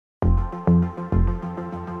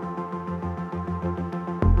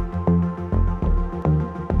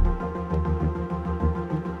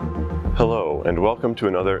Hello, and welcome to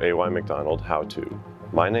another AY Macdonald How-To.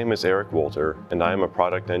 My name is Eric Wolter, and I am a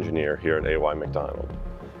product engineer here at AY Macdonald.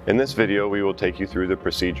 In this video, we will take you through the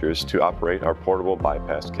procedures to operate our portable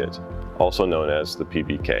bypass kit, also known as the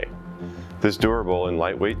PBK. This durable and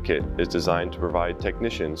lightweight kit is designed to provide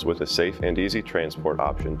technicians with a safe and easy transport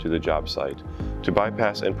option to the job site to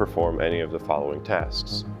bypass and perform any of the following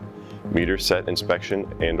tasks: meter set inspection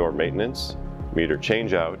and/or maintenance, meter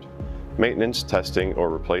changeout, maintenance, testing, or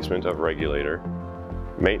replacement of regulator,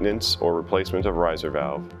 maintenance or replacement of riser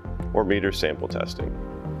valve, or meter sample testing.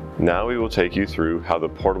 Now we will take you through how the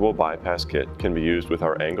portable bypass kit can be used with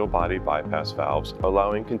our angle body bypass valves,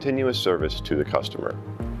 allowing continuous service to the customer.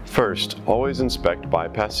 First, always inspect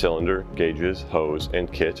bypass cylinder, gauges, hose,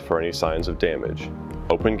 and kit for any signs of damage.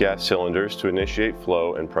 Open gas cylinders to initiate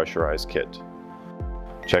flow and pressurize kit.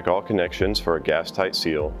 Check all connections for a gas-tight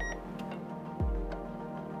seal.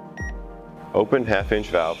 Open half-inch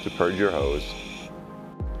valve to purge your hose.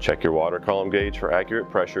 Check your water column gauge for accurate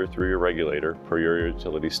pressure through your regulator per your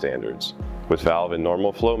utility standards. With valve in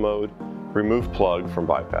normal flow mode, remove plug from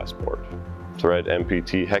bypass port. Thread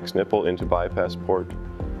MPT hex nipple into bypass port.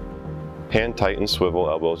 Hand tighten swivel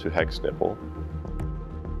elbow to hex nipple.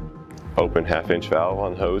 Open half-inch valve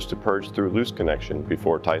on hose to purge through loose connection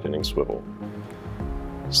before tightening swivel.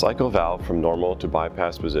 Cycle valve from normal to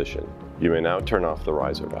bypass position. You may now turn off the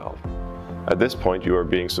riser valve. At this point, you are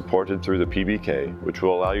being supported through the PBK, which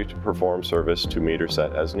will allow you to perform service to meter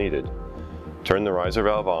set as needed. Turn the riser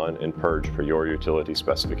valve on and purge per your utility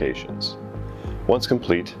specifications. Once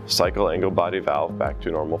complete, cycle angle body valve back to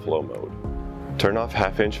normal flow mode. Turn off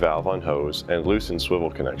half-inch valve on hose and loosen swivel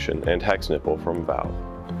connection and hex nipple from valve.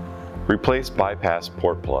 Replace bypass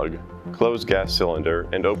port plug, close gas cylinder,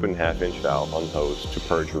 and open half-inch valve on hose to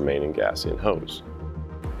purge remaining gas in hose.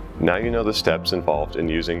 Now you know the steps involved in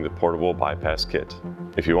using the portable bypass kit.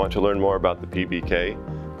 If you want to learn more about the PBK,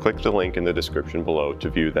 click the link in the description below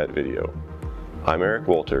to view that video. I'm Eric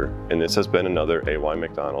Wolter, and this has been another AY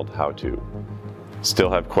Macdonald How-To.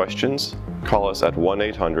 Still have questions? Call us at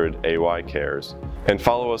 1-800-AY-CARES and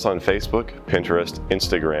follow us on Facebook, Pinterest,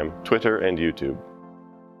 Instagram, Twitter, and YouTube.